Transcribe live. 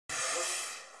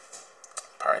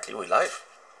Apparently we live.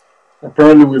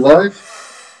 Apparently we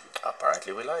live.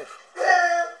 Apparently we live.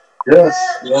 Yes.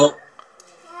 Well,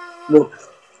 look.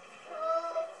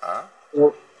 Huh?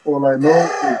 All I know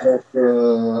is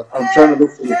that I'm trying to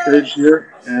look for the page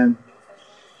here, and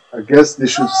I guess they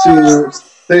should see me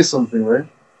say something, right?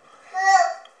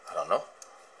 I don't know.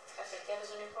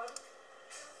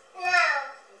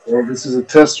 Well, this is a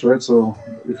test, right? So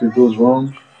if it goes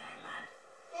wrong,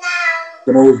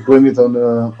 you can always blame it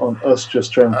on us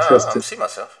just trying to test I'm it. seeing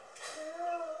myself.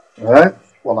 All right.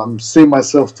 Well, I'm seeing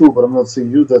myself too, but I'm not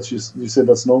seeing you. That you said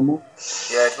that's normal.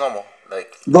 Yeah, it's normal.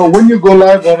 Like, No, when you go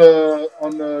live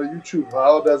on YouTube,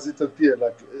 how does it appear?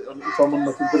 Like if I'm on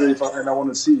my computer, and I want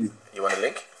to see you. you want a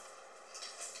link?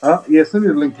 Huh? Yeah, send me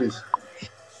the link, please.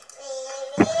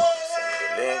 Send me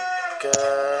the link.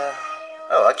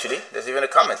 Oh, actually, there's even a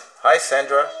comment. Hi,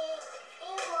 Sandra.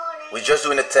 We're just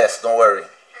doing a test. Don't worry.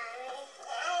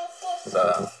 It's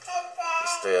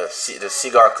the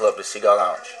cigar club, the cigar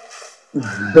lounge.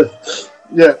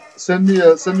 Yeah, send me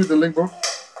the link, bro.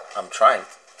 I'm trying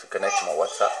to connect to my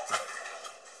WhatsApp.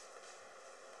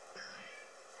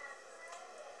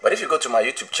 But if you go to my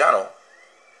YouTube channel,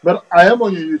 But I am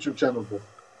on your YouTube channel, bro.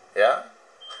 yeah.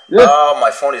 Yeah. Oh,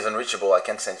 my phone is unreachable. I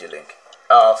can't send you a link.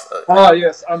 Oh,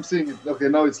 Yes, I'm seeing it. Okay,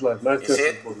 now it's live. Live you see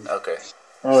test it? with Boddhi. Okay.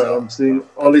 All right, So, I'm seeing and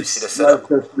all you see the its live setup?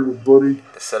 test with Boddhi.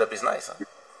 The setup is nice, huh?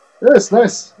 Yeah, it's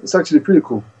nice. It's actually pretty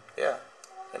cool. Yeah.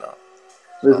 You know.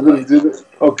 There's So a little like, bit.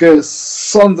 Okay,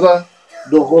 Sandra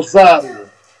do Rosario.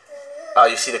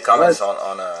 you see the Right. comments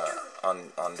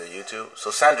on the YouTube.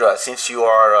 So Sandra, since you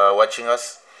are watching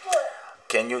us,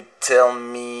 can you tell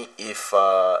me if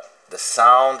the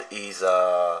sound is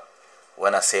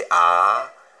when I say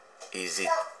is it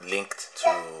linked to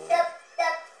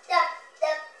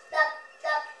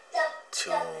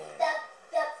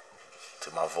to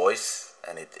my voice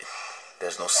and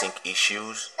there's no sync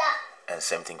issues, and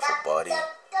same thing for Boddhi,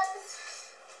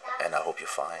 and I hope you're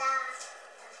fine.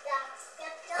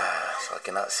 So I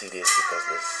cannot see this because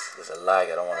there's a lag.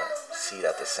 I don't want to see it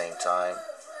at the same time.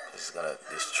 This is gonna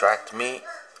distract me.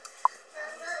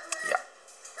 Yeah.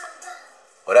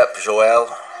 What up, Joel?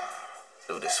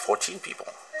 Dude, there's 14 people.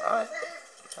 All right.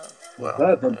 Not Well,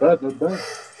 bad, not bad, not bad.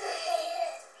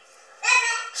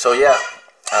 so yeah,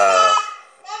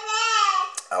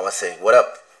 I was saying, what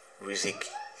up, Rizik?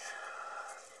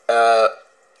 Uh,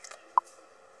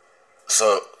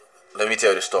 so let me tell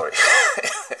you the story.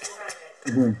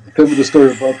 Tell me the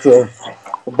story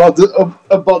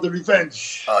about the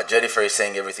revenge. Jennifer is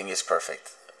saying everything is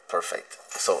perfect. Perfect.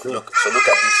 So look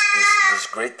at this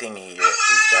great thing here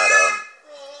is that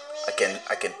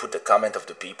I can put the comment of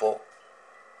the people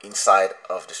inside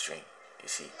of the stream. You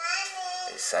see,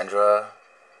 there's Sandra.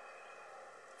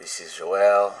 This is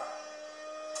Joel.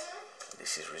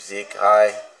 This is Rizik.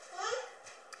 Hi,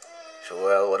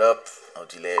 Joel. What up? No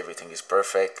delay. Everything is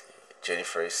perfect.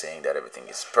 Jennifer is saying that everything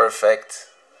is perfect.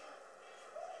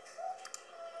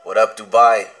 What up,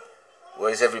 Dubai?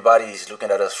 Where is everybody is looking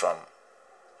at us from?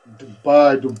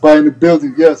 Dubai in the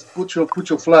building. Yes, put your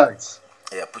flags.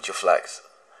 Yeah, put your flags.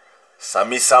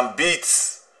 Sami Sam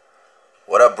Beats.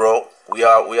 What up, bro? We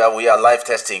are live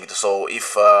testing. So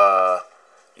if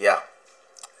yeah,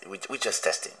 we just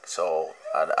testing. So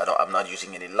I'm not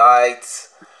using any lights.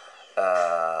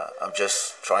 I'm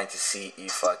just trying to see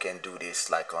if I can do this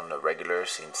like on the regular,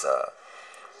 since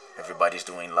everybody's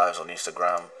doing lives on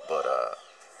Instagram, but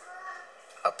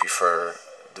I prefer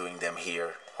doing them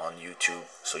here on YouTube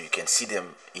so you can see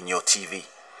them in your TV.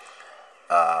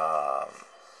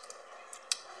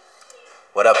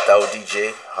 What up, Tao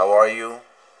DJ? How are you?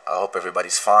 I hope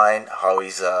everybody's fine. Are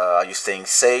you staying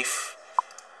safe?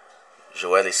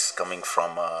 Joel is coming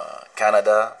from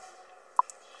Canada.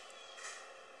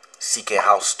 CK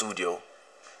House Studio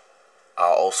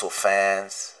are also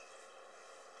fans.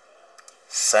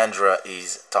 Sandra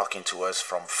is talking to us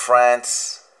from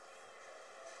France.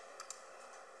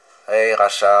 Hey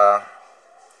Racha.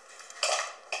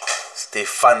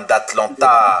 Stéphane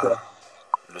d'Atlanta.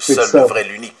 Le seul, le vrai,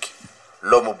 l'unique.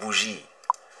 L'homme aux bougies.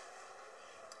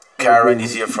 Karen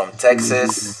is here from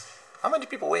Texas. How many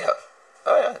people we have?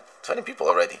 Oh yeah, 20 people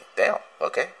already. Damn,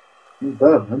 okay. Not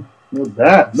bad, man. Not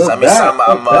bad. Not Sammy bad. Sam,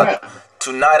 Not bad.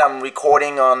 tonight I'm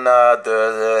recording on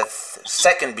the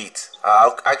second beat.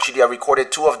 Actually, I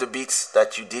recorded two of the beats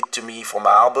that you did to me for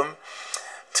my album.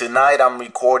 Tonight I'm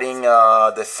recording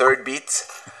the third beat,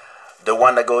 the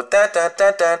one that goes dun, dun,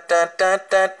 dun, dun, dun, dun,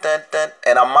 dun, dun, dun.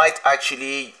 And I might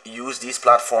actually use this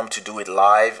platform to do it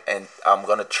live, and I'm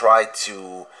gonna try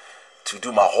to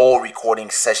do my whole recording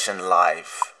session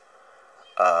live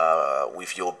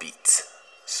with your beat.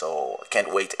 So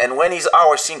can't wait. And when is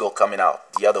our single coming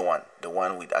out? The other one, the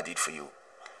one I did for you.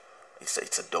 It's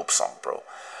a dope song, bro.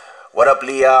 What up,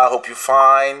 Leah? Hope you're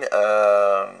fine.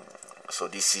 So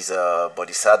this is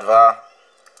Boddhi Satva.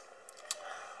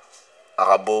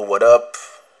 Arabo, what up?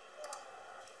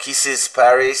 Kisses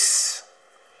Paris.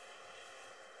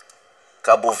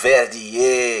 Cabo Verde,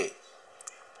 yeah.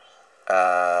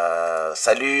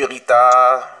 Salut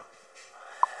Rita.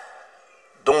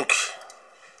 Donc,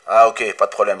 ok, pas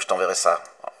de problème, je t'enverrai ça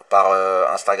par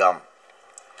Instagram.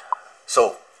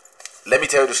 So, let me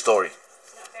tell you the story,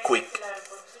 quick.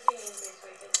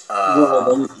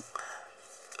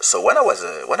 So when I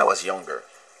was younger,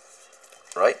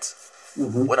 right?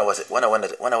 Mm-hmm. When I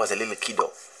was a little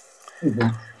kiddo, Mm-hmm.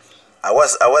 I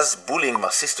was bullying my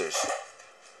sisters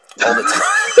all the time.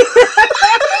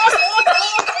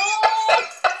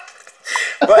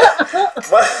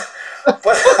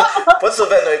 Pode só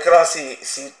ver no ecrã se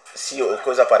a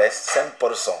coisa aparece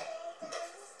 100%.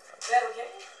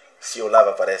 Se o live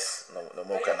aparece no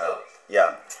meu canal.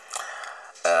 Yeah.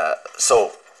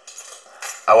 So,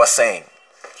 I was saying,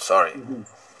 sorry. Mm-hmm.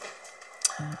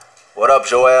 What up,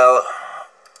 Joel?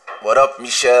 What up,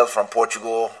 Michel from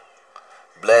Portugal?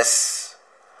 Bless.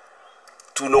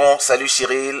 Toulon, salut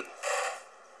Cyril.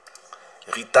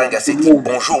 Rita Ngaseti,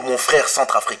 bonjour mon frère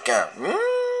centrafricain.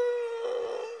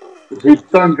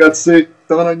 Rita Ngatse,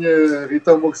 Tananye,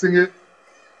 Rita Moxenge.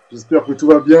 J'espère que tout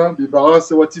va bien. Bibara,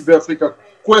 c'est Watibe Africa.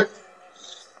 Quoi?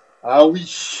 Ah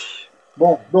oui.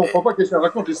 Bon, donc, papa, qu'est-ce que ça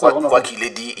raconte l'histoire? Quoi qu'il ait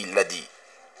dit, il l'a dit.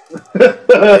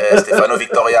 Stéphano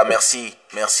Victoria, merci,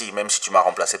 même si tu m'as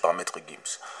remplacé par Maître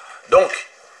Gims. Donc,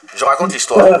 je raconte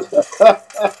l'histoire.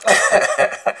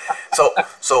 so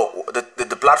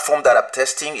the platform that I'm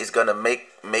testing is gonna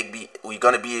we're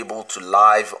gonna be able to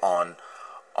live on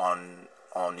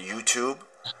YouTube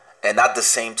and at the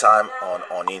same time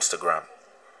on Instagram,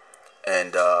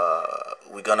 and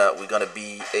we're gonna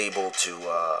be able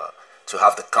to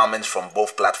have the comments from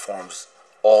both platforms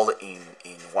all in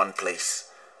one place,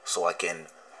 so I can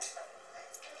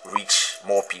reach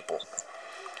more people.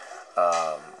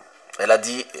 Elle a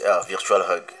dit virtual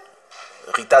hug.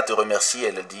 Rita te remercie,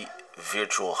 elle a dit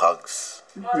virtual hugs.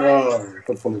 Ah,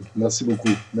 pas de problème. Merci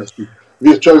beaucoup. Merci.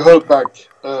 Virtual hug back.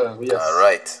 Yes. All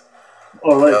right.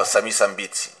 Sami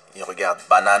Sambit, il regarde.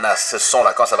 Banana, ce son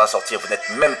là, quand ça va sortir, vous n'êtes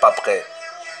même pas prêt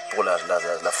pour la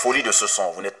folie de ce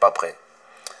son. Vous n'êtes pas prêt.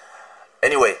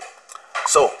 Anyway,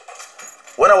 so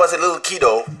when I was a little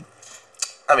kiddo,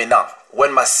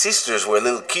 when my sisters were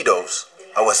little kiddos,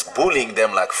 I was bullying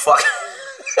them like fuck.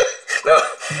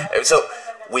 So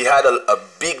we had a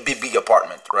big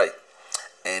apartment, right?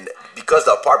 And because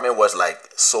the apartment was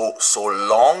like so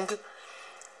long,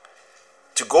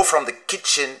 to go from the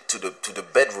kitchen to the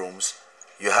bedrooms,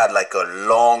 you had like a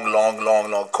long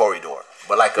corridor,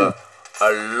 but like a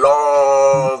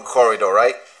long corridor,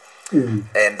 right? Mm.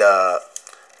 And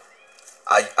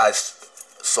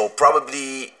so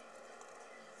probably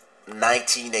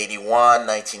 1981,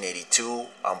 1982,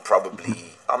 I'm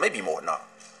probably, maybe more now.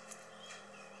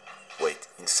 Wait,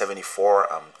 in 74,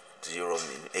 I'm 0.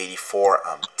 In 84,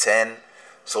 I'm 10.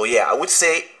 So yeah, I would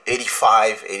say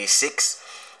 85, 86.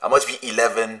 I must be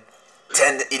 11,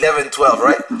 12,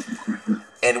 right?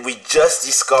 And we just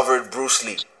discovered Bruce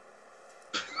Lee.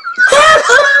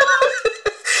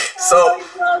 So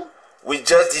we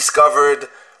just discovered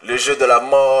Le Jeu de la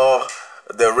Mort,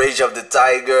 The Rage of the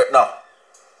Tiger. No.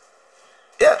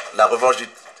 Yeah, La Revanche du...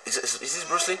 Is this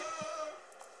Bruce Lee?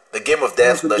 The Game of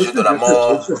Death, Le Jeu de la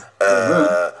Mort,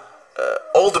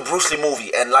 all the Bruce Lee movie.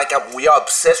 And like we are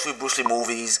obsessed with Bruce Lee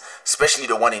movies, especially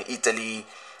the one in Italy,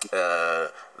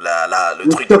 le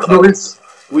truc de Norris.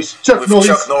 With Chuck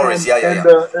Norris,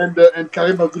 and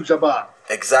Karim Abdul-Jabbar.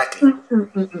 Exactly.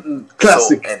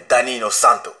 Classic. So, and Danilo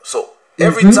Santo. So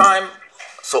every time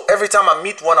I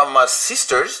meet one of my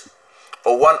sisters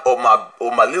or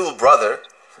my little brother,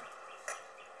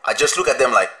 I just look at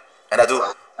them like, and I do.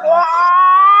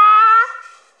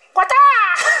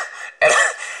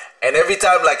 And every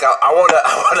time, like I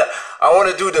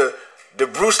wanna do the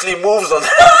Bruce Lee moves on.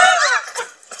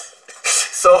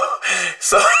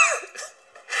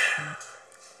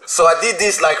 So I did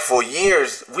this like for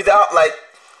years without like,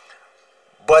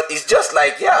 but it's just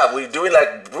like, yeah, we're doing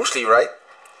like Bruce Lee, right?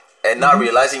 And not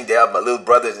realizing they are my little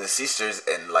brothers and sisters,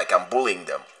 and like I'm bullying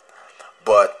them.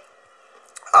 But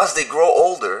as they grow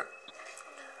older,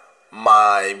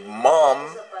 my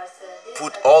mom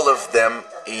put all of them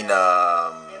in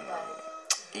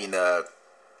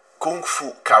kung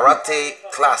fu karate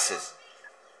classes.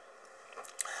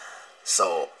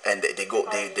 So, and they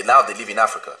now they live in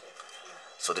Africa.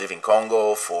 So they live in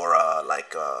Congo for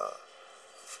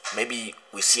maybe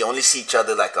we only see each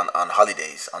other like on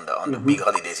holidays, on the big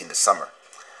holidays in the summer.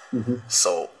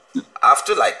 So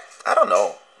after like I don't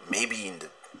know, maybe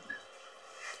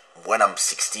when I'm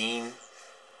 16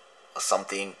 or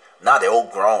something. Now they're all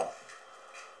grown.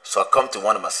 So I come to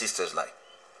one of my sisters like,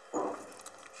 and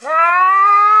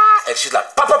she's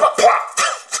like, pa pa pa pa.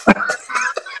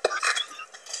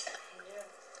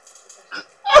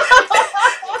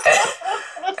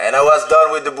 And I was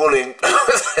done with the bullying.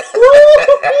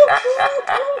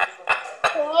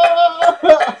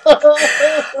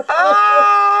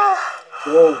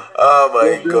 Oh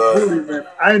my god! Bully, man.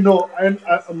 I know.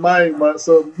 My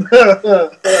so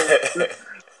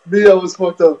me, I was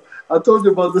fucked up. I told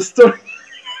you about the story.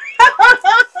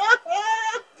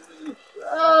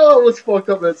 Oh, I was fucked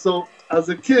up, man. So as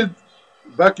a kid,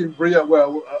 back in Bria, where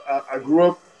I grew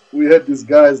up, we had these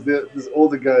guys, these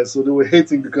older guys. So they were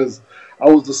hating because I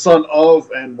was the son of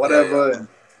and whatever. And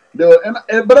they were,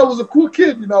 but I was a cool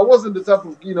kid. You know, I wasn't the type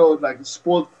of like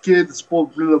sport kid,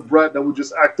 sport little brat that would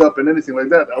just act up and anything like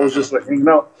that. I was just like hanging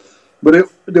out. But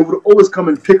they would always come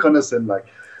and pick on us and like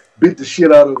beat the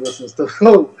shit out of us and stuff.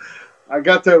 So I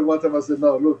got there one time. I said,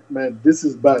 "No, look, man, this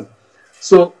is bad."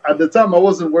 So at the time, I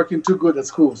wasn't working too good at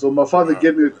school. So my father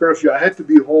gave me a curfew. I had to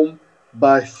be home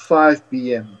by 5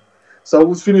 p.m. So I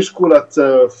would finish school at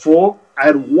 4. I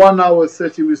had 1 hour,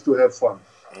 30 minutes to have fun.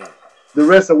 The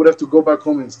rest, I would have to go back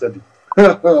home and study.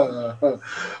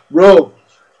 Bro,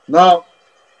 now,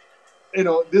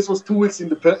 this was 2 weeks in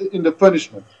the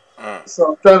punishment.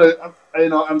 So I'm trying to,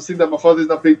 I'm seeing that my father is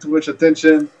not paying too much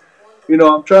attention.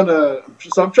 I'm trying to,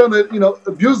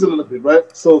 abuse it a little bit,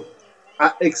 right? So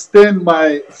I extend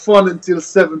my fun until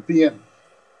 7 p.m.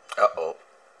 Uh-oh.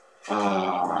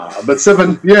 But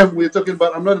 7 p.m. we're talking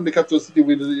about, I'm not in the capital city,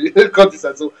 we're in the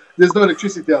countryside, so there's no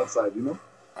electricity outside,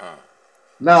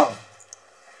 Now,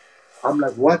 I'm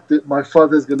like, what? My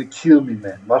father's going to kill me,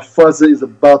 man. My father is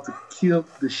about to kill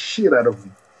the shit out of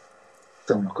me.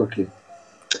 So I'm like, okay.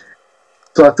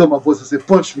 So I told my boss, I said,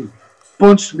 punch me.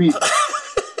 Punch me.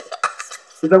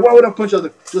 He's like, why would I punch you? I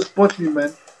was like, just punch me,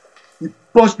 man. He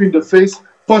punched me in the face.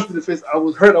 Punched me in the face. I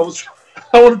was hurt. I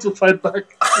wanted to fight back.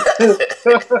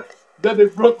 Then they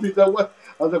broke me. That way.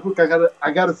 I was like, look, I gotta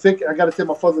tell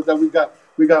my father that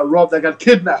we got robbed. I got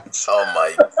kidnapped. Oh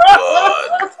my god.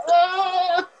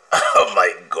 Oh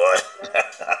my god.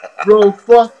 Bro,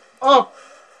 fuck up.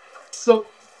 So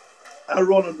I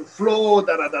run on the floor,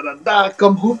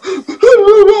 come home.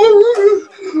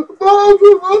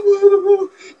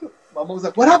 My mom was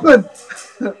like, what happened?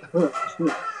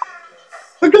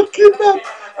 I got kidnapped.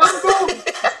 I'm gone.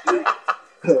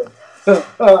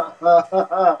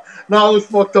 No, I was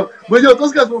fucked up. But yo,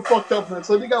 those guys were fucked up, man.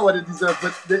 So they got what they deserved,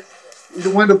 but it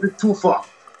went a bit too far.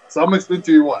 So I'm gonna explain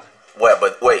to you why.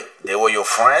 Wait, they were your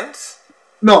friends?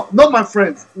 No, not my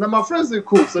friends. Now my friends are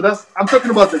cool. So I'm talking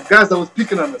about the guys that was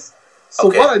picking on us. So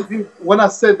okay. What I did when I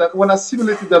said that, when I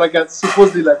simulated that I got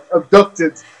supposedly like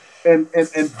abducted and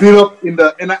beat up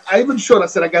and I even showed, I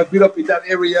said I got beat up in that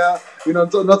area,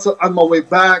 not so on my way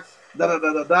back,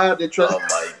 They tried. Oh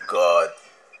my god.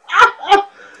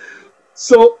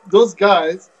 So those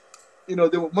guys, they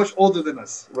were much older than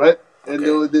us, right? And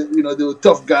okay. they were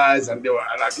tough guys, and they were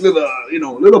like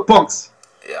little punks,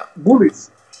 yeah, bullies.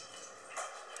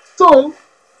 So,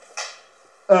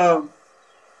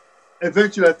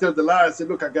 eventually I tell the lie. I said,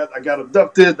 "Look, I got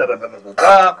abducted."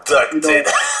 Abducted.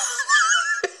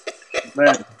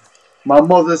 Man, my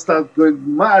mother starts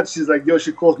going mad. She's like, "Yo,"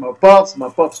 she calls my pops. My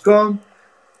pops come.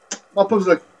 My pops is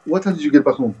like, "What time did you get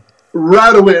back home?"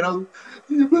 Right away, and I was like,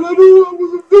 "Yeah, but I knew I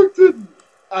was abducted."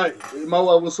 I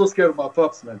was so scared of my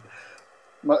pops, man.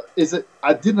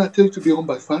 I did not tell you to be home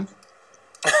by 5.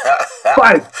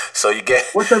 5. So you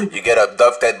get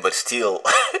abducted, but still,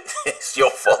 it's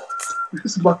your fault.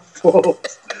 It's my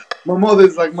fault. My mother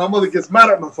gets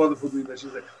mad at my father for doing that.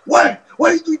 She's like, "Why?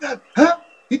 Why are you doing that? Huh?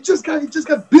 He just got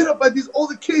beat up by these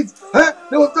older kids. Huh?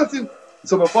 They were nothing."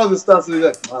 So my father starts to be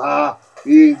like,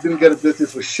 he didn't get abducted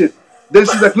for shit. Then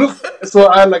she's like, "Look." So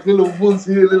I had like little wounds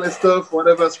here, little stuff,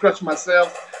 whatever. I scratched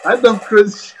myself. I done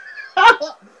crazy.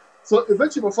 So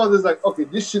eventually my father's like, "Okay,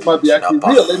 this shit might be actually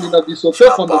real. Let me not be so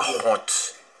tough on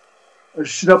this."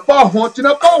 Je n'ai pas honte. Tu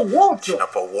n'as pas honte. Tu n'as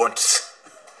pas honte.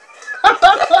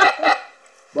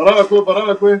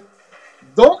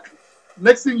 Donc,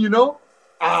 next thing you know,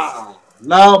 now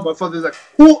my father's like,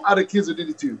 "Who are the kids who did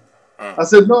it to you?" I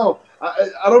said, "No,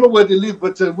 I don't know where they live,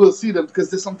 but we'll see them because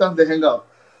sometimes they hang out."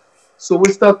 So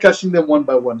we start catching them one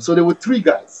by one. So there were 3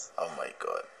 guys. Oh my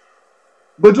god.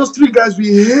 But those 3 guys,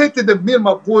 we hated them. Me and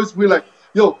my boys, we like,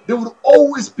 yo, they would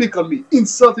always pick on me,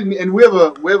 insulting me. And we have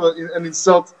an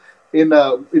insult in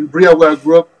Bria where I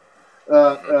grew up.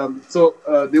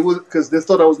 They would, because they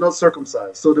thought I was not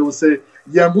circumcised, so they would say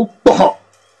Yamu Boho.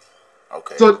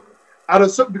 Okay. So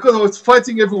because I was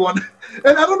fighting everyone,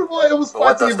 and I don't know why I was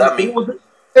What fighting does that everyone. mean?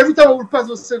 Every time I would pass, I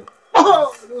would say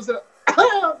oh, and it was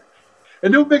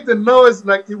and they would make the noise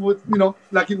like it would,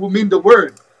 like it would mean the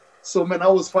word. So man, I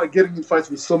was getting in fights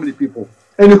with so many people.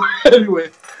 Anyway,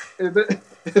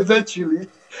 eventually,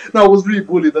 no, I was really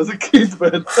bullied as a kid,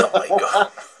 man. Oh my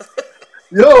god.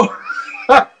 Yo,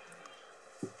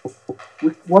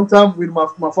 one time with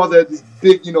my father had this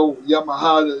big,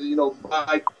 Yamaha,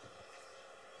 bike.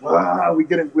 Wow,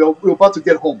 we're about to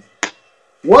get home.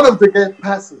 One of the guys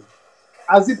passes.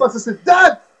 As he passes, said,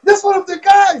 "Dad, that's one of the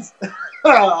guys."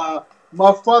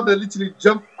 My father literally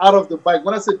jumped out of the bike.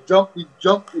 When I said jump, he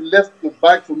jumped. He left the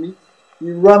bike for me.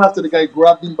 He ran after the guy,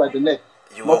 grabbed him by the neck.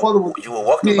 You were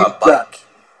walking by bike.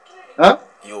 Huh?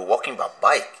 You were walking by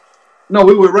bike. No,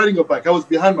 we were riding a bike. I was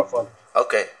behind my father.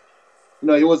 Okay.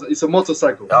 No, it's a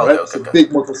motorcycle, Oh, right? okay, It's a okay.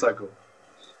 big motorcycle.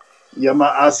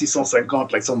 Yamaha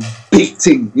 650, like some big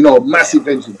thing, massive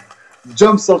engine.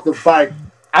 Jumps off the bike.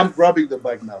 I'm grabbing the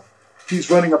bike now. He's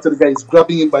running up to the guy. He's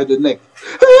grabbing him by the neck.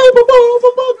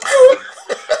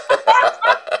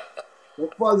 My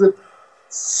father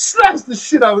slaps the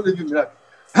shit out of him. Like,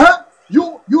 huh?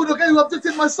 You the guy who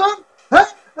abducted my son? Huh?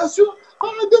 That's you? Oh,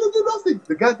 I didn't do nothing.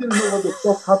 The guy didn't know what the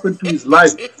fuck happened to his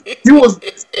life. He was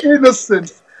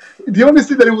innocent. The only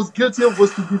thing that he was guilty of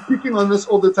was to be picking on us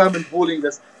all the time and bullying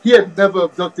us. He had never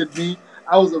abducted me.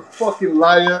 I was a fucking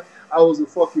liar. I was a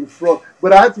fucking fraud.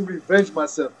 But I had to revenge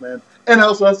myself, man. And I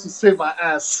also had to save my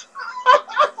ass.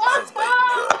 Oh my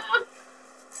god.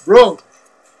 Bro,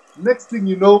 next thing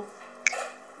you know,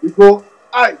 we go,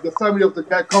 the family of the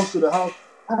guy comes to the house.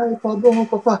 Pardon,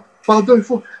 papa. Pardon, il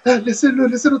faut. Laissez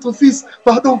notre fils.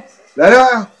 Pardon.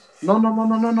 Là, non.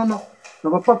 Ça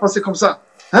va pas passer comme ça.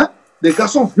 Hein? Des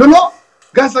garçons violents?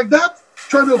 Guys like that?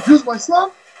 Trying to abuse my son?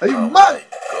 Are you mad? My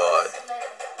god.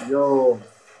 Yo,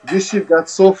 this shit got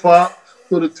so far.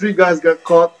 So the 3 guys got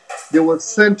caught. They were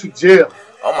sent to jail.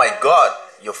 Oh my god.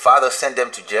 Your father sent them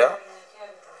to jail?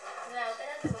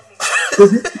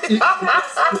 He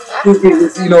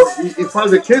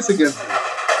filed a case against them.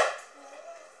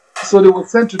 So they were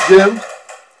sent to jail.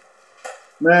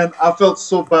 Man, I felt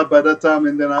so bad by that time,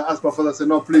 and then I asked my father. I said,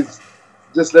 "No, please,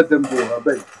 just let them go. I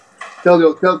beg. Tell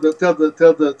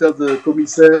the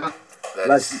commissaire.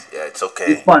 Yeah, it's okay.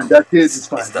 It's fine. That case is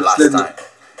fine. It's the Just last let time.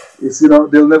 It's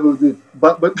they'll never do it.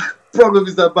 But problem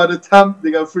is that by the time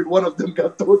they got freed, one of them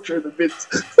got tortured a bit.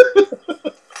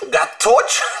 Got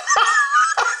tortured?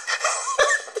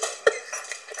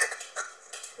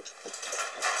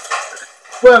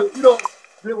 Well,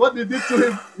 what they did to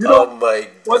him. Oh my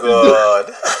what god.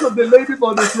 They did, so they laid him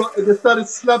on the floor and they started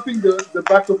slapping the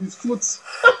back of his foot.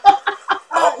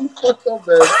 He fucked up,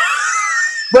 man.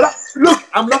 But look,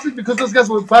 I'm laughing because those guys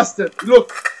were bastards.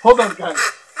 Look, hold on, guys.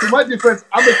 To my defense,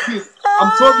 I'm a kid.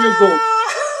 I'm 12 years old.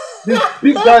 These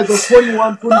big guys are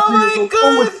 21, 22 years old,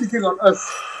 always picking on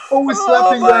us. Always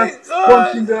slapping us,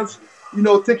 punching us,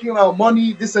 taking our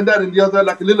money, this and that and the other,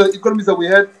 like a little economies that we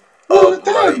had. All the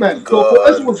time, man. So for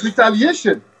us, it was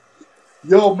retaliation.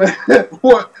 Yo, man.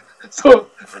 So,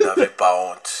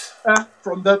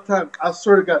 from that time, I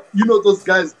swear to God, those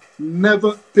guys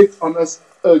never picked on us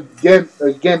again,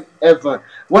 ever.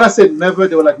 When I said never,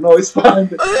 they were like, no, it's fine.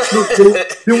 They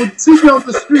would see me on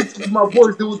the streets with my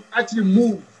boys. They would actually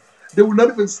move. They would not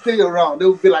even stay around. They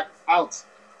would be like out.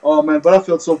 Oh, man, but I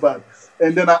felt so bad.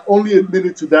 And then I only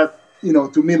admitted to that,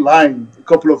 to me lying a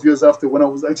couple of years after when I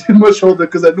was actually much older,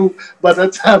 because I knew by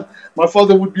that time my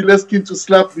father would be less keen to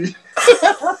slap me.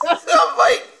 Oh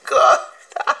my god.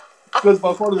 Because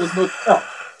my father was not.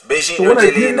 Beijinhos,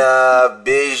 Jelena.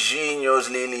 Beijinhos,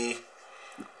 Lily.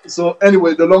 So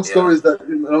anyway, the long story is that,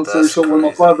 short, when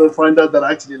my father found out that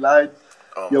I actually lied,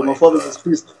 my father was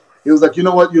pissed. He was like, you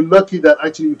know what, you're lucky that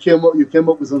actually you came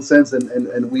up with some sense,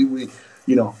 and we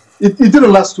it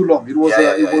didn't last too long. It was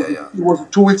it was a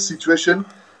 2-week situation.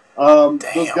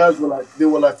 Those guys were they're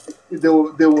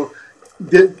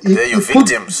your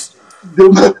victims. We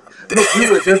were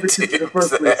their victims in the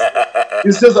first place.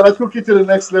 It's just that I took it to the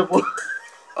next level.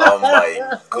 Oh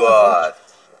my god.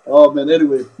 Oh man.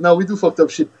 Anyway, now we do fucked up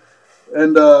shit,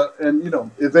 and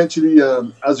eventually,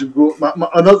 as you grow,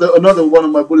 another one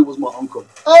of my bully was my uncle.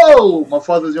 Oh, my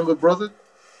father's younger brother.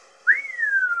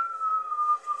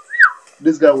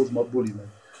 This guy was my bully,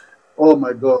 man. Oh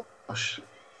my gosh.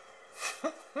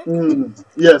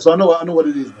 Yeah, so I know what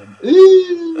it is, man.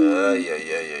 Yeah.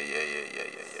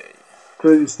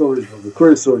 Crazy stories, brother.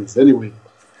 Crazy stories. Anyway.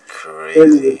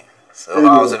 Crazy.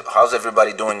 So how's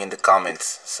everybody doing in the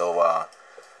comments? So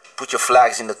put your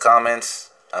flags in the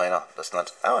comments. I know that's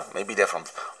not. Oh, maybe they're from.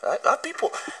 Are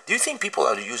people? Do you think people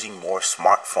are using more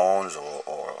smartphones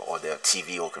or their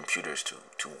TV or computers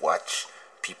to watch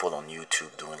people on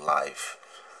YouTube doing live?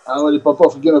 Ah, les papas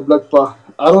africains ne blaguent pas.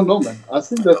 I don't know, man. I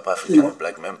think that, Papa you africain ne know.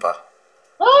 blague même pas.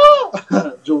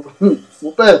 Ah! Joe,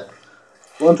 mon père,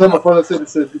 one time my Moi, father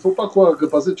said, il faut pas croire que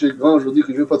parce que tu es grand aujourd'hui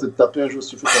que je vais pas te taper un jour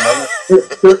si tu fais ton malin.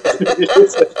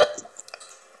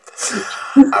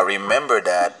 I remember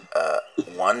that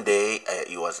one day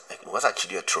it was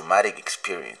actually a traumatic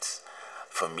experience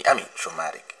for me. I mean,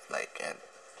 traumatic. Like, and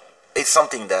it's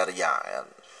something that I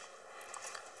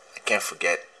can't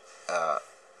forget. I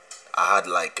had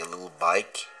like a little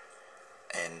bike,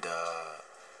 and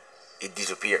it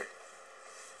disappeared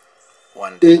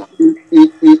one day,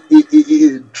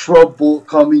 Trouble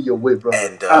coming your way, brother.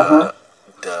 and Uh-huh.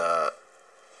 the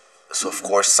so of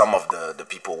course some of the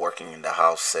people working in the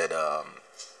house said, "Oh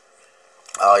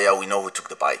yeah, we know who took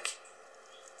the bike,"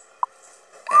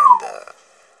 and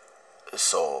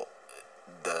so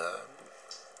the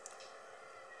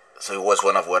so it was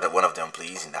one of the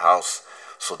employees in the house.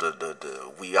 So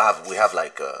the we have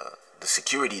like the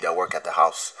security that work at the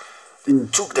house. They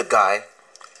Mm. took the guy,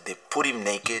 they put him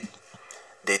naked.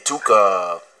 They took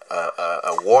a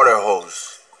water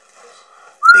hose.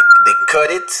 They cut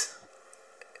it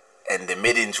and they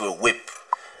made it into a whip.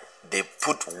 They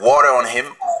put water on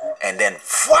him and then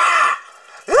fwa!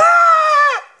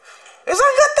 Ah!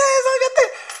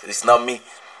 It's not me.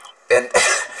 And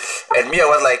and me, I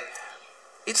was like,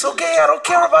 it's okay. I don't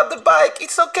care about the bike.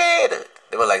 It's okay.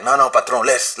 They were like, no, patron,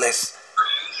 let's.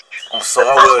 On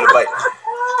saura où est le bike.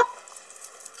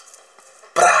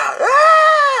 Bra!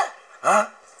 Ah! Hein?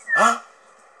 Hein?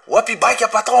 Wapi bike ya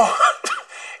patron?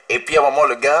 Et puis à un moment,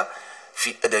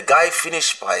 the guy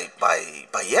finished by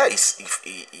yeah,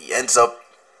 he ends up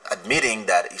admitting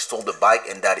that he stole the bike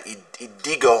and that he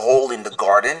dig a hole in the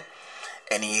garden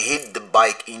and he hid the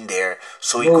bike in there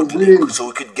so he No could way.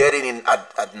 get it in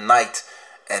at night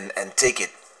and take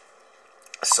it.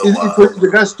 So The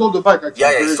guy stole the bike, actually.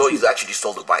 yeah, he Very stole. true. He actually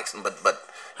stole the bikes, but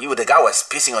the guy was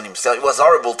pissing on himself. It was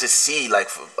horrible to see. Like,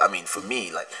 for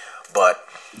me, like, but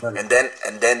Right. and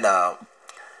then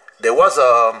there was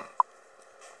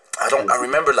I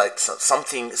remember like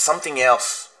something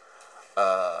else.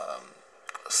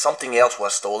 Something else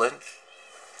was stolen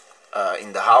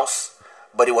in the house,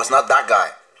 but it was not that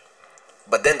guy.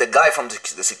 But then the guy from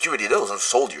the security, those are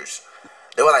soldiers.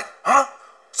 They were like, huh?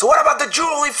 So what about the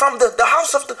jewelry from the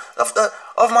house of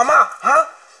Mama? Huh?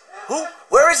 Who?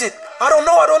 Where is it? I don't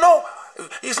know.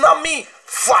 It's not me.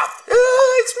 Fwap.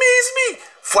 It's me.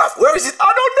 Fwap. Where is it?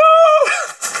 I don't know.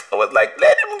 I was like,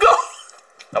 let him go.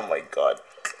 Oh my God.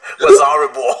 It was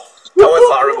horrible. That was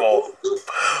horrible.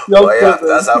 Yeah, But yeah, man.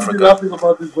 that's You keep me Africa. laughing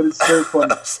about this, but it's so funny.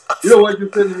 That's You know what you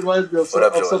said? It reminds me of, What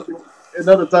up, of Joel? something.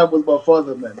 Another time with my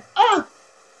father, man.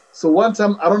 So one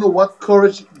time, I don't know what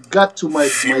courage got to my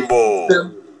Fimbo.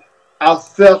 system. I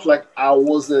felt like I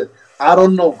was I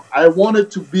don't know. I wanted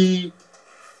to be,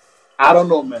 I don't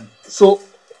know, man. So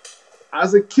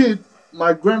as a kid,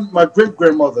 my great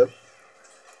grandmother,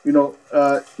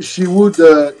 she would,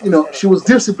 she was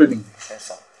disciplining.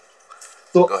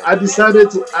 So Go ahead. I decided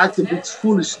to act a bit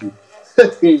foolishly.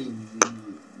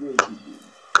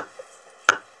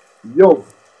 Yo,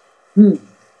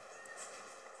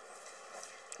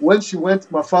 when she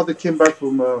went, my father came back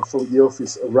from the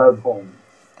office, arrived home.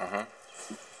 Mhm.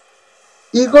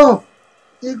 Igor,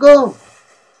 Igor,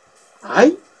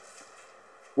 I.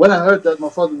 When I heard that my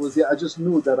father was here, I just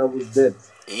knew that I was dead.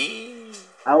 Eee.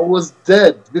 I was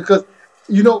dead because,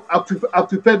 I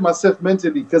prepared myself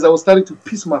mentally because I was starting to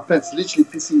piss my pants, literally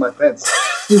pissing my pants,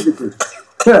 physically.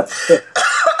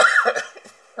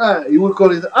 He would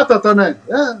call it, Atatane.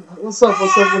 Yeah, what's up,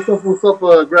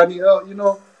 Granny?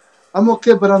 Oh, I'm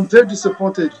okay, but I'm very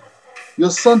disappointed. Your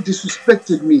son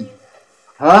disrespected me.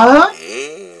 Huh?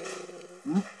 Eh.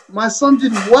 My son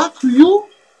did what to you?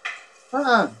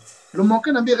 Le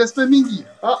manqué n'a bien respect mingi.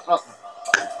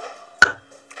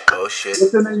 Oh shit.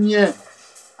 Atene,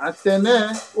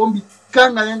 Atene, ombi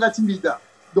kanga yenga timbida.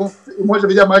 Donc, moi,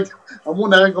 j'avais dit à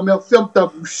mon arrière-grand-mère, ferme ta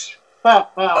bouche.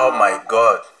 Oh my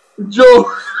God. Joe,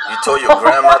 You told your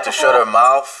grandma to shut her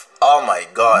mouth. Oh my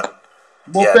God.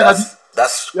 mon Yeah, père a dit,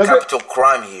 that's il y avait, capital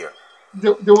crime here.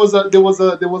 there was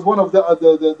one of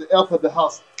the help at the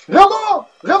house. Raymond,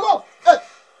 hey,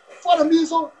 for the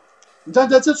maison.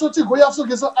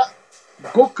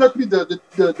 Go cut me the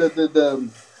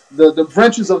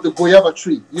branches of the guayaba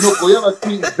tree. Guayaba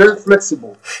tree is very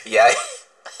flexible. Yeah.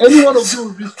 Any one of you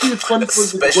will receive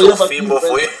punishment with the Special guayaba tree. fimbo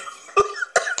for you.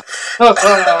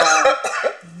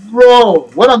 Bro,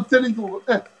 what I'm telling you,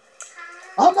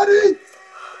 Amari,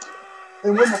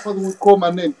 And when my father would call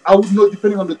my name, I would know,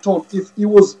 depending on the tone, if he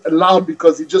was loud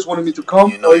because he just wanted me to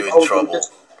come, You know or if you're I in was going to get.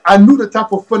 trouble. I knew the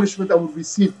type of punishment I would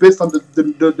receive based on the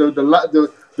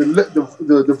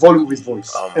volume of his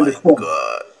voice Oh and the my tone.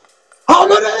 god. How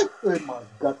many? Oh my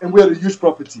God! And we had a huge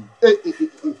property. And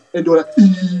they were like,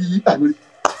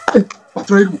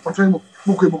 patron, pardon,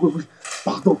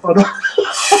 pardon.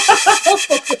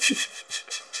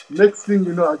 Next thing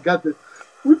you know, I got the.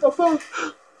 Oui, papa.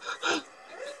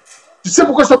 Tu sais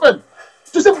pourquoi je t'appelle?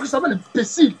 Tu sais pourquoi je t'appelle,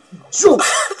 imbécile, idiot.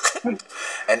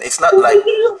 And it's not like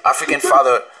African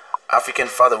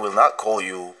father will not call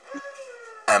you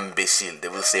imbecile. They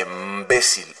will say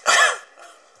imbecile.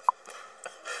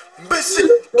 Imbecile.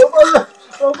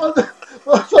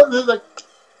 My father's like,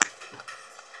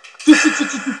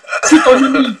 sit on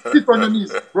your knees, sit on your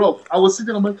knees. Bro, I was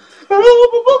sitting on my.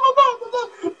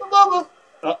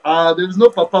 There is no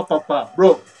papa.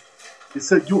 Bro, he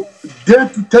said, you dare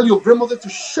to tell your grandmother to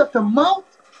shut her mouth?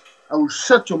 I will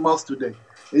shut your mouth today.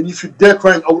 And if you dare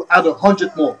crying, I will add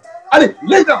 100 more. Allez,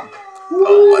 lay down.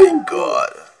 Oh my Bro.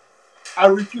 god. I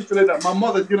refused to lay down. My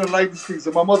mother didn't like these things.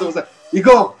 So my mother was like,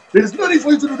 Igor, there's no need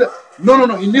for you to do that. No.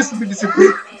 He needs to be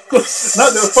disciplined. Because now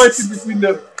they're fighting between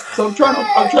them. So I'm trying to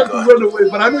run away.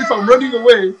 But I know if I'm running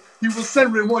away, he will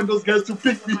send Raymond and those guys to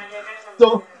pick me.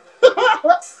 So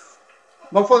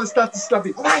my father started to slap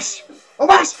me. Omash!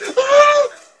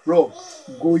 Bro,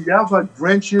 guayaba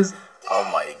branches. Oh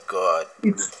my god.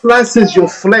 It slices your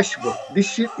flesh, bro.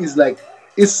 This shit is like,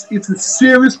 it's a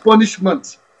serious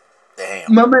punishment.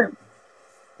 Damn. My man,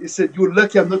 he said, you're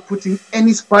lucky I'm not putting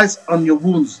any spice on your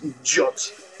wounds,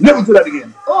 idiot. Never do that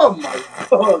again. Oh my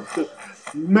God.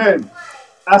 Man,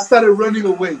 I started running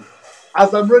away.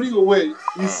 As I'm running away,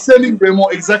 he's sending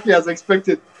Raymond exactly as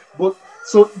expected. But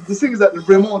so the thing is that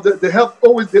Raymond, they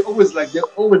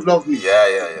always love me.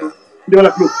 Yeah. They were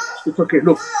like, look, it's okay.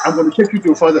 Look, I'm going to take you to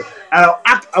your father. And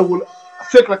I will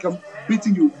fake like I'm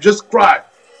beating you. Just cry.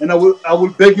 And I will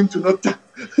beg him to not.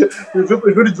 Je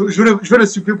vais le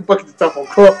supplier pour pas qu'il te tape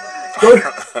encore. Donc,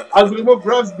 as Raymond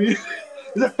grabs me,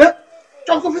 he's like,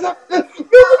 tu as encore fait ça?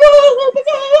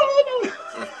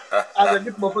 And I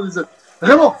get my father, he said,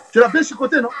 Raymond, tu l'as bien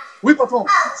chicoté, non? Oui, patron.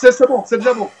 C'est bon, c'est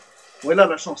déjà bon. Voilà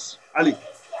la chance. Allez,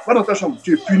 va dans ta chambre.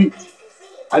 Tu es puni.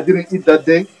 I didn't eat that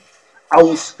day. I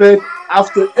was fed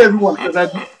after everyone because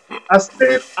I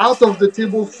stayed out of the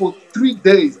table for 3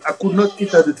 days. I could not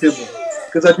eat at the table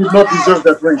because I did not deserve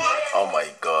that rank. Oh my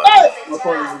god. My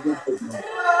father was a good person.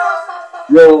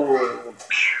 Yo,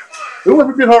 it was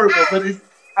a bit horrible, but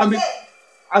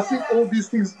I think all these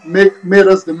things made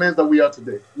us the men that we are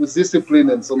today, with discipline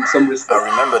and some respect. I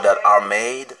remember that our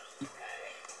maid,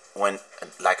 when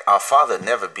like our father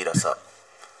never beat us up,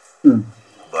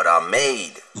 but our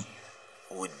maid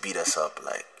would beat us up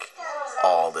like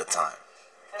all the time.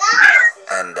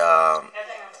 And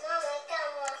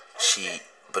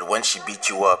but when she beat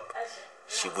you up,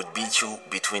 she would beat you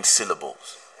between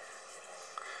syllables.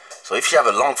 So if she have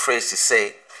a long phrase to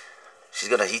say, she's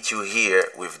gonna hit you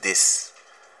here with this,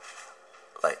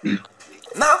 like,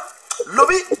 na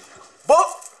lobi bo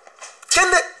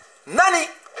kende nani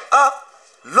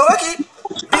loaki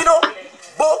bino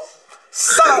bo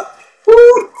sa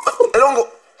elongo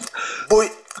boy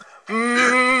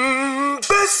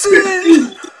imbecile.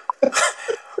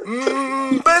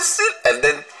 And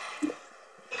then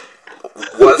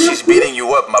while she's beating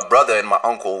you up, my brother and my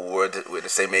uncle were the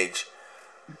same age.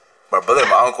 My brother and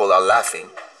my uncle are laughing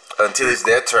until it's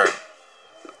their turn.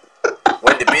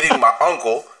 When they're beating my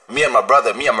uncle, me, I'm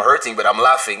hurting, but I'm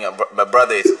laughing. My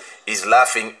brother is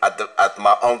laughing at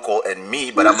my uncle and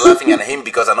me, but I'm laughing at him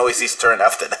because I know it's his turn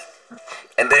after that.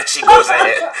 And then she goes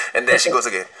ahead, and then she goes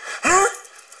again. Huh?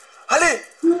 Allez!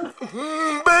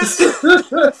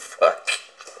 Fuck.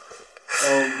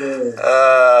 Oh man.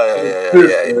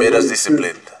 Yeah. It made us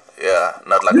disciplined. Yeah,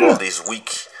 not like all these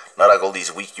weak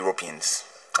Europeans.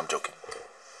 I'm joking.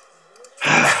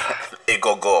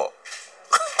 Go.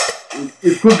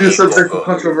 It could be a subject of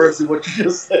controversy, what you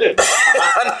just said.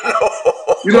 No.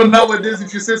 You know, nowadays,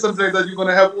 if you say something like that, you're going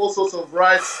to have all sorts of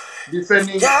rights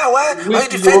defending. Yeah, what? Are you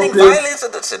defending violence? Oh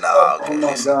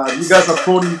my God. You guys are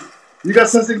phony. You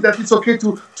guys think that it's okay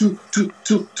to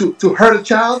hurt a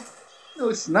child? No,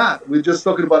 it's not. We're just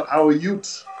talking about our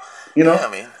youth. You know?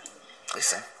 Yeah,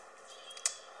 listen.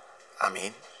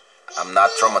 I'm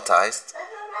not traumatized.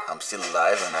 I'm still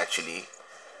alive and actually,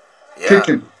 yeah.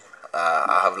 Kicking.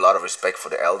 I have a lot of respect for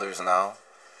the elders now.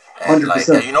 And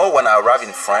 100%. you know, when I arrived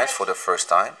in France for the first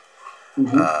time,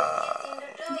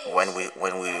 when we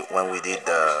did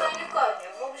the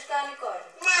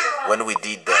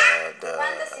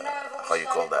how you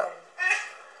call that?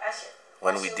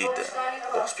 When we did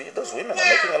those women are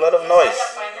making a lot of noise.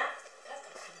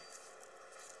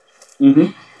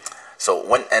 Mm-hmm. So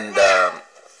when and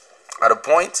at a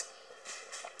point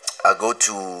I go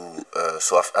to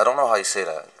I don't know how you say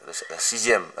that, the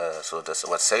CGM. So that's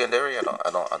what, secondary. I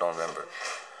don't remember.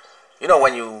 You know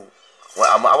when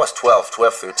I was 12,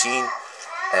 13,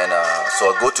 and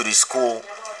so I go to this school,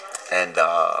 and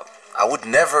I would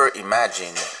never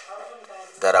imagine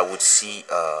that I would see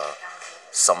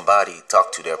somebody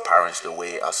talk to their parents the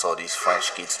way I saw these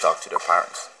French kids talk to their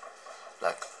parents.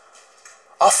 Like,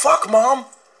 oh fuck, mom.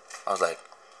 I was like,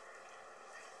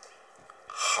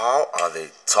 how are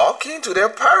they talking to their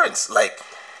parents? Like,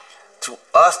 to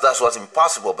us that was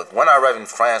impossible. But when I arrived in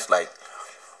France, like,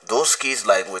 those kids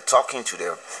like were talking to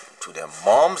their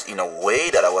moms in a way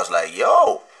that I was like,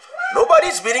 yo,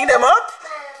 nobody's beating them up.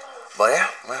 But yeah,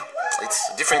 well,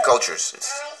 it's different cultures.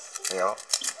 It's.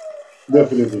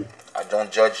 Definitely. I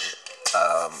don't judge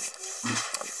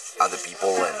other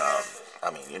people, and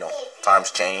I mean,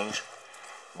 times change,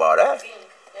 but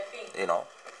you know,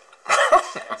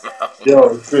 Yeah,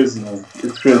 it's crazy, man.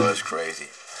 It's crazy. it's crazy.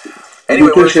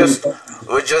 Anyway, Education.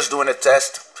 we're just doing a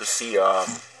test to see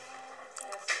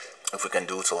if we can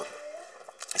do it. So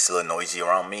it's a little noisy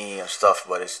around me and stuff,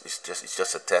 but it's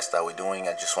just a test that we're doing.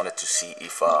 I just wanted to see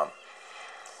if I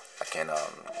can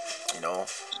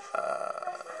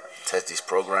test this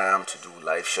program to do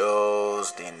live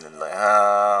shows. Then like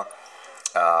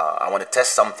I want to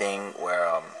test something where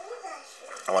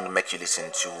I want to make you listen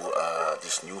to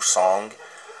this new song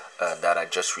that I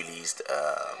just released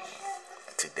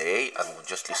today. I will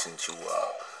just listen to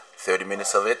 30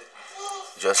 minutes of it,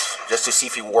 just to see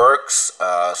if it works,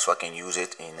 so I can use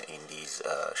it in these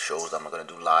shows that I'm gonna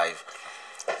do live.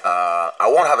 I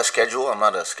won't have a schedule. I'm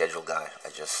not a schedule guy. I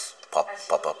just pop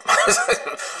up.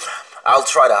 I'll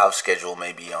try to have a schedule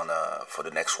maybe on for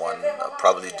the next one. I'll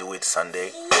probably do it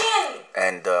Sunday,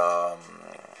 and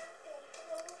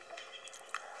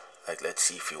like, let's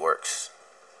see if it works.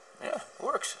 Yeah, it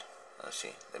works. Let's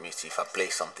see. Let me see if I play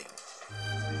something.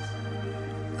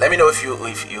 Let me know if you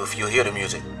hear the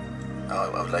music. I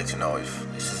would like to know if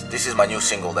this is my new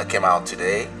single that came out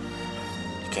today.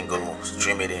 You can go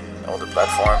stream it in all the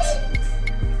platforms.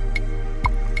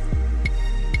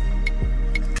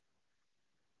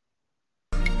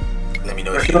 Let me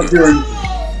know I if cannot you hear you.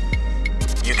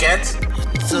 You can't?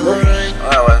 It's alright.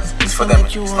 Oh, well, it's for them.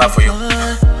 It's not for you.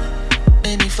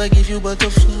 And if I give you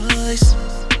butterflies,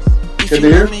 if Can you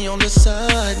they hear? want me on the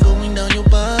side, going down your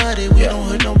body, we don't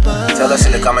hurt nobody. Tell us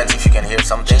in the comments if you can hear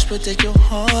something. Just protect your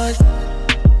heart,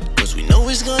 cause we know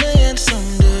it's gonna end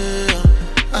someday.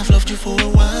 I've loved you for a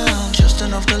while, just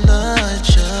turn off the light,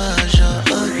 ja,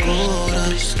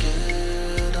 agora.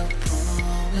 Scared, I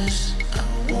promise I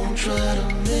won't try to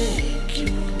make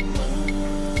you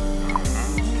mine.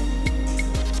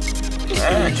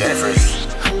 Yeah, Jennifer's.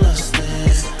 I'm not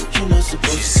staying, you're not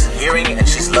supposed She's hearing and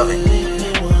she's loving.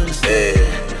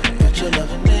 but your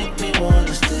love make me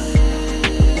wanna stay.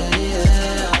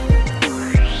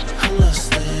 I'm not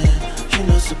staying, you're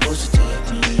not supposed to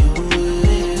take me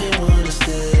away. Me wanna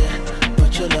stay,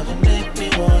 but your love make me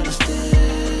wanna stay.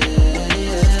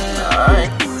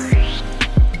 Alright.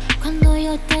 Cuando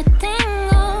yo te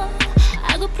tengo,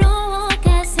 algo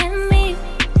provocas en mí.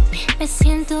 Me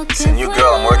siento que It's a new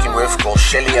girl I'm working with called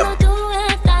Sheliam. Cuando tú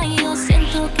estás, yo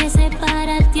siento que se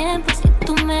para el tiempo. Si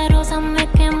tú me rozas, me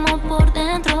quemo por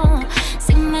dentro.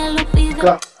 Si me lo pides.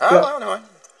 Clap, Oh, clap. well, anyway.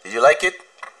 Did you like it?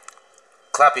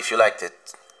 Clap if you liked it.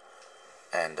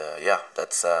 And yeah,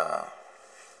 that's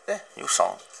new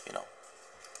song,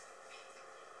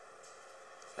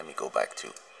 Let me go back to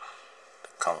the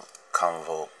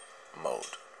convo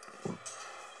mode.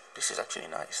 This is actually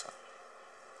nice.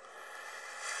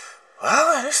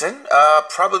 Well, listen,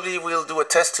 probably we'll do a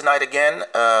test tonight again,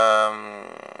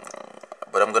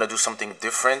 but I'm gonna do something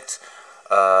different.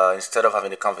 Instead of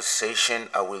having a conversation,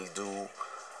 I will do.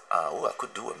 I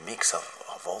could do a mix of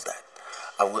all that.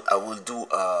 I will do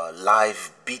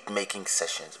live beat making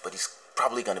sessions, but it's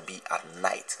probably gonna be at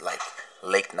night, like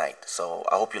late night. So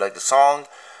I hope you like the song.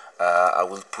 I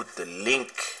will put the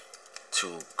link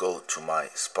to go to my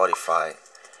Spotify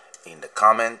in the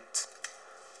comment.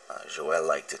 Joel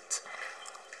liked it.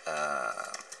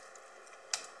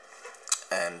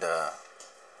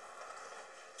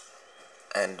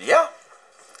 And yeah,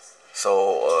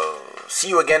 so see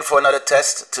you again for another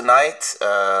test tonight.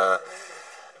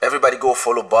 Everybody go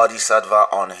follow Boddhi Satva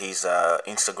on his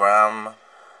Instagram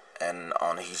and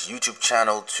on his YouTube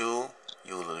channel too.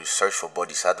 You will search for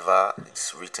Boddhi Satva.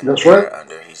 It's written That's there right.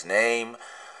 under his name.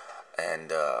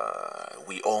 And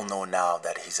we all know now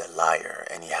that he's a liar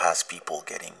and he has people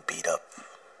getting beat up.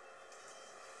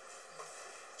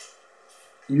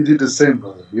 You did the same,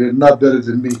 brother. You're not better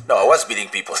than me. No, I was beating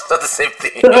people. It's not the same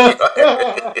thing.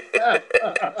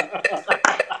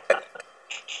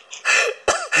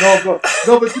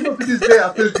 No, but you know, to this day,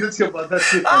 I feel guilty about that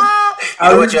shit, man. You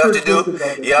I know what really you have feel to do? guilty about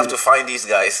that You have shit. to find these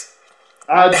guys.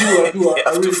 I do. You I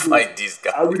have to really do. find these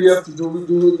guys. I really have to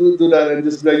do that and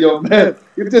just be like, yo, man,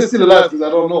 if they're still alive, because I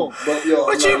don't know. But yo, I'm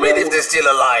What you like, mean yo, if they're still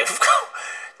alive?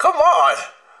 Come on.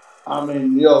 I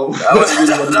mean, yo, That was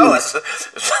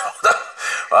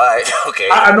right. Okay.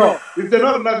 I know. If they're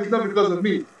not alive, it's not because of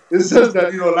me. It's just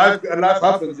that life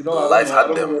happens. I don't Life know. I had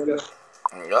don't know them. where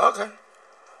they're. Okay.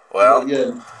 But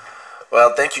Well,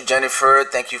 yeah, thank you, Jennifer.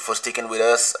 Thank you for sticking with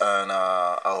us, and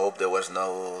I hope there was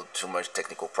no too much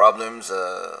technical problems.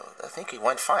 I think it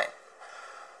went fine.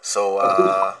 So,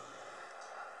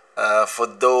 for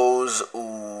those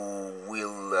who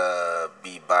will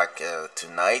be back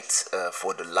tonight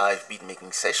for the live beat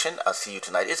making session, I'll see you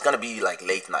tonight. It's gonna be like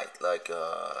late night, like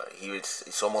here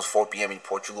it's almost 4 p.m. in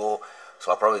Portugal,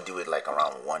 so I'll probably do it like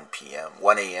around 1 p.m.,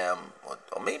 1 a.m. or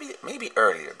maybe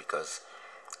earlier because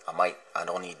I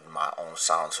don't need my own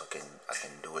sound, so I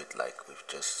can do it like with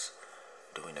just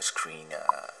doing a screen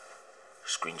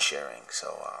sharing.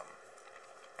 So.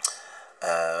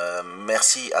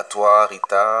 Merci à toi,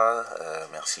 Rita.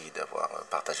 Merci d'avoir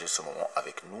partagé ce moment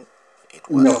avec nous. It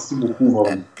was merci beaucoup,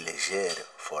 a pleasure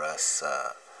for us.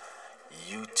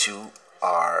 You two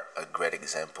are a great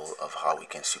example of how we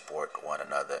can support one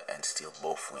another and still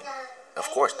both win. Of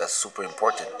course, that's super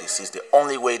important. This is the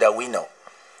only way that we know.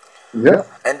 Yeah.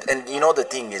 And the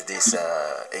thing is this,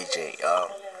 AJ.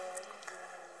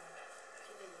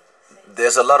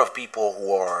 There's a lot of people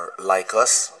who are like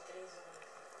us.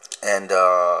 And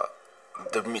the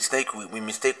mistake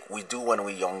we do when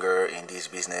we're younger in this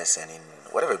business and in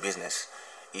whatever business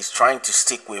is trying to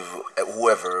stick with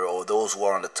whoever or those who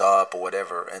are on the top or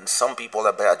whatever. And some people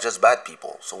are just bad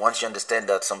people. So once you understand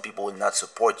that some people will not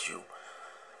support you,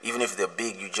 even if they're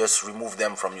big, you just remove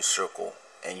them from your circle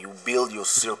and you build your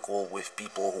circle with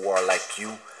people who are like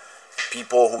you,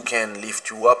 people who can lift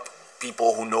you up,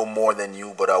 people who know more than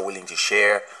you but are willing to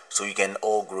share, so you can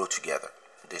all grow together.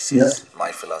 This is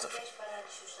my philosophy.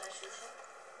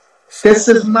 So, this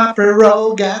is my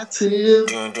prerogative.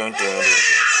 I'm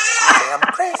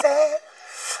crazy.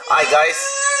 Alright, guys.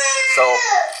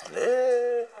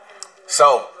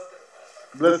 So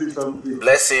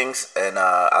blessings, and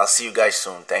I'll see you guys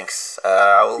soon. Thanks.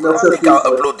 I'll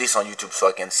upload this on YouTube so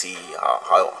I can see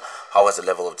how was the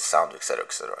level of the sound, etc.,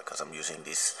 etc. Because I'm using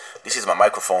this. This is my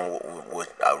microphone.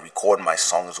 I record my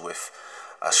songs with.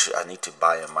 I need to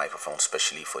buy a microphone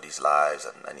especially for these lives,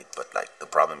 and but like the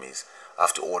problem is I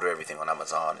have to order everything on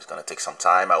Amazon. It's gonna take some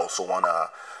time. I also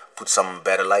wanna put some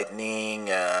better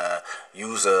lighting,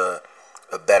 use a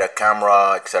better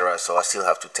camera, etc. So I still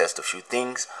have to test a few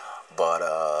things. But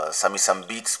Sami Sam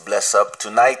Beats, bless up.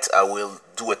 Tonight I will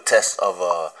do a test of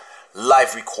a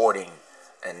live recording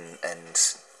and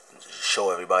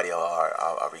show everybody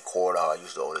how I record, how I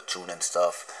use the auto tune and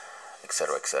stuff,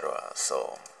 etc., etc.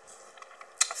 So.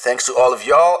 Thanks to all of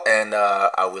y'all, and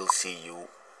I will see you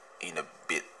in a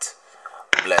bit.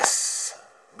 Bless.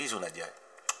 Bisous, Nadia.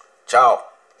 Ciao.